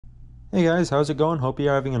Hey guys, how's it going? Hope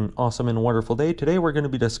you're having an awesome and wonderful day. Today we're going to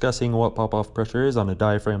be discussing what pop-off pressure is on a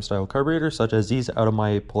diaphragm style carburetor such as these out of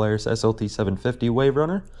my Polaris SLT750 Wave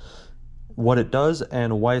Runner, what it does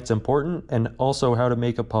and why it's important, and also how to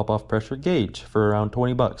make a pop-off pressure gauge for around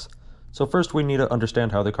 20 bucks. So first we need to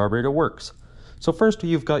understand how the carburetor works. So first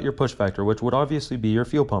you've got your push factor, which would obviously be your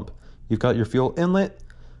fuel pump. You've got your fuel inlet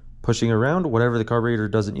pushing around. Whatever the carburetor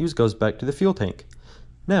doesn't use goes back to the fuel tank.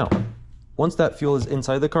 Now, once that fuel is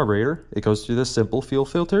inside the carburetor, it goes through this simple fuel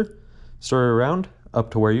filter, stir it around up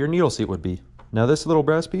to where your needle seat would be. Now this little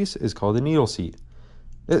brass piece is called the needle seat.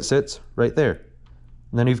 It sits right there.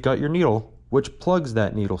 And then you've got your needle, which plugs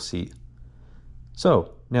that needle seat.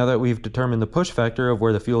 So, now that we've determined the push factor of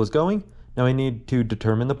where the fuel is going, now we need to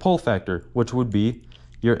determine the pull factor, which would be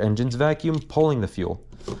your engine's vacuum pulling the fuel.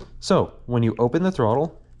 So, when you open the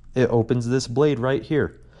throttle, it opens this blade right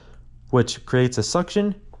here, which creates a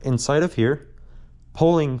suction inside of here,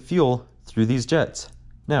 pulling fuel through these jets.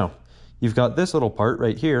 Now, you've got this little part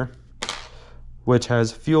right here, which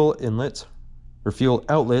has fuel inlets, or fuel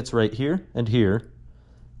outlets right here and here.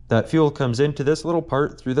 That fuel comes into this little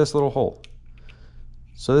part through this little hole.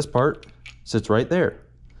 So this part sits right there.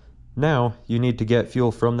 Now, you need to get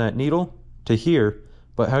fuel from that needle to here,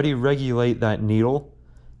 but how do you regulate that needle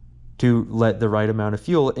to let the right amount of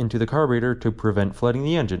fuel into the carburetor to prevent flooding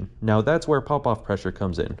the engine? Now that's where pop-off pressure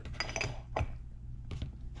comes in.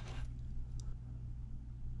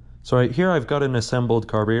 So right here I've got an assembled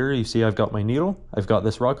carburetor. You see I've got my needle, I've got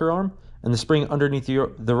this rocker arm, and the spring underneath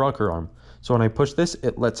the rocker arm. So when I push this,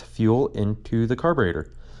 it lets fuel into the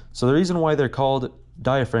carburetor. So the reason why they're called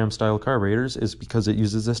diaphragm style carburetors is because it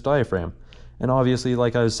uses this diaphragm. And obviously,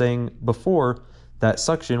 like I was saying before, that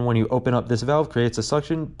suction, when you open up this valve, creates a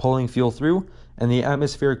suction pulling fuel through, and the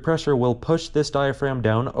atmospheric pressure will push this diaphragm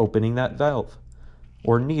down, opening that valve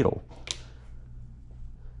or needle.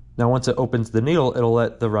 Now once it opens the needle, it'll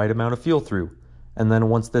let the right amount of fuel through. And then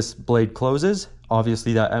once this blade closes,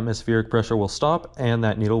 obviously that atmospheric pressure will stop and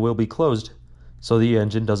that needle will be closed so the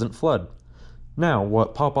engine doesn't flood. Now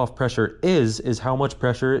what pop-off pressure is how much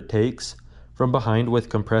pressure it takes from behind with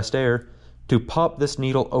compressed air to pop this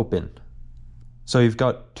needle open. So you've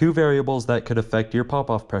got two variables that could affect your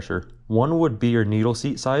pop-off pressure. One would be your needle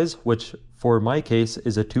seat size, which for my case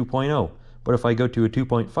is a 2.0. But if I go to a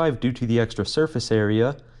 2.5 due to the extra surface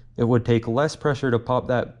area, it would take less pressure to pop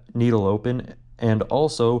that needle open, and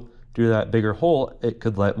also due to that bigger hole, it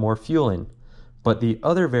could let more fuel in. But the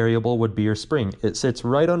other variable would be your spring. It sits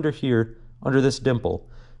right under here, under this dimple.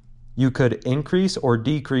 You could increase or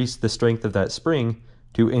decrease the strength of that spring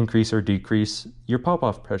to increase or decrease your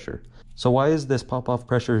pop-off pressure. So why is this pop-off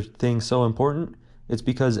pressure thing so important? It's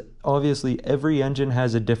because obviously every engine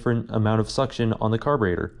has a different amount of suction on the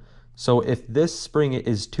carburetor. So if this spring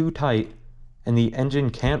is too tight and the engine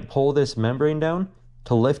can't pull this membrane down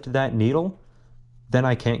to lift that needle, then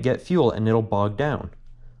I can't get fuel and it'll bog down.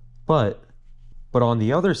 But on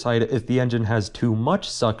the other side, if the engine has too much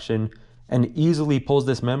suction and easily pulls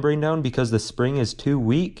this membrane down because the spring is too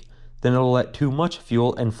weak, then it'll let too much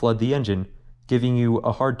fuel and flood the engine, giving you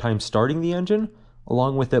a hard time starting the engine,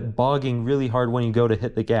 along with it bogging really hard when you go to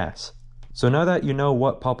hit the gas. So now that you know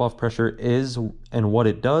what pop-off pressure is and what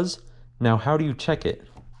it does, now how do you check it?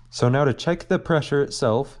 So now to check the pressure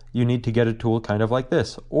itself, you need to get a tool kind of like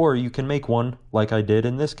this, or you can make one like I did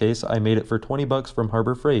in this case. I made it for 20 bucks from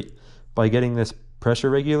Harbor Freight by getting this pressure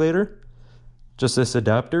regulator, just this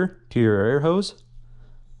adapter to your air hose,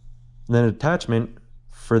 and then an attachment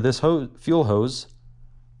for this fuel hose,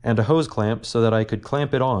 and a hose clamp so that I could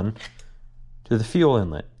clamp it on to the fuel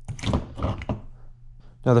inlet.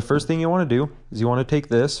 Now the first thing you want to do is you want to take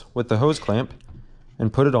this with the hose clamp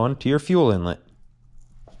and put it on to your fuel inlet.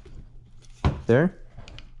 There,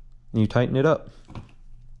 and you tighten it up.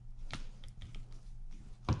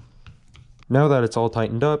 Now that it's all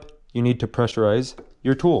tightened up, you need to pressurize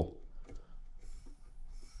your tool.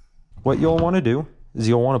 What you'll want to do is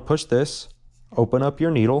you'll want to push this, open up your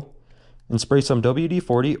needle, and spray some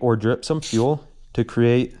WD-40 or drip some fuel to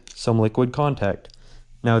create some liquid contact.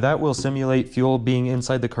 Now that will simulate fuel being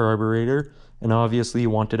inside the carburetor, and obviously you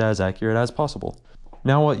want it as accurate as possible.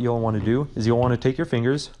 Now what you'll want to do is you'll want to take your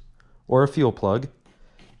fingers or a fuel plug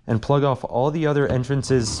and plug off all the other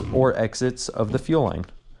entrances or exits of the fuel line.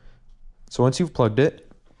 So once you've plugged it,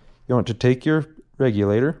 you want to take your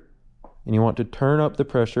regulator and you want to turn up the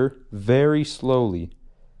pressure very slowly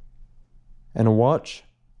and watch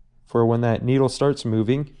for when that needle starts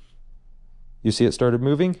moving. You see it started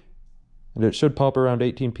moving, and it should pop around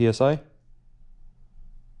 18 psi.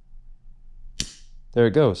 There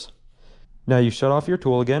it goes. Now you shut off your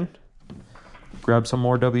tool again, grab some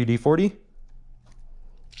more WD-40,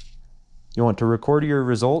 You want to record your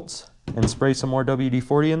results and spray some more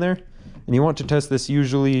WD-40 in there. And you want to test this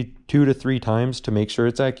usually 2 to 3 times to make sure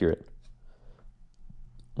it's accurate.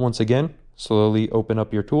 Once again, slowly open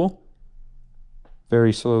up your tool.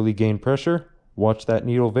 Very slowly gain pressure. Watch that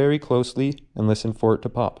needle very closely and listen for it to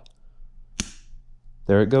pop.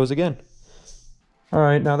 There it goes again.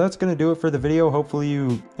 Alright, now that's going to do it for the video. Hopefully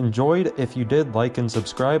you enjoyed. If you did, like and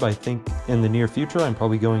subscribe. I think in the near future I'm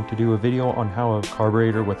probably going to do a video on how a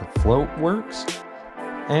carburetor with a float works.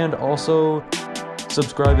 And also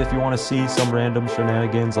subscribe if you want to see some random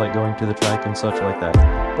shenanigans like going to the track and such like that.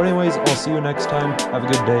 But anyways, I'll see you next time. Have a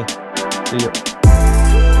good day. See ya.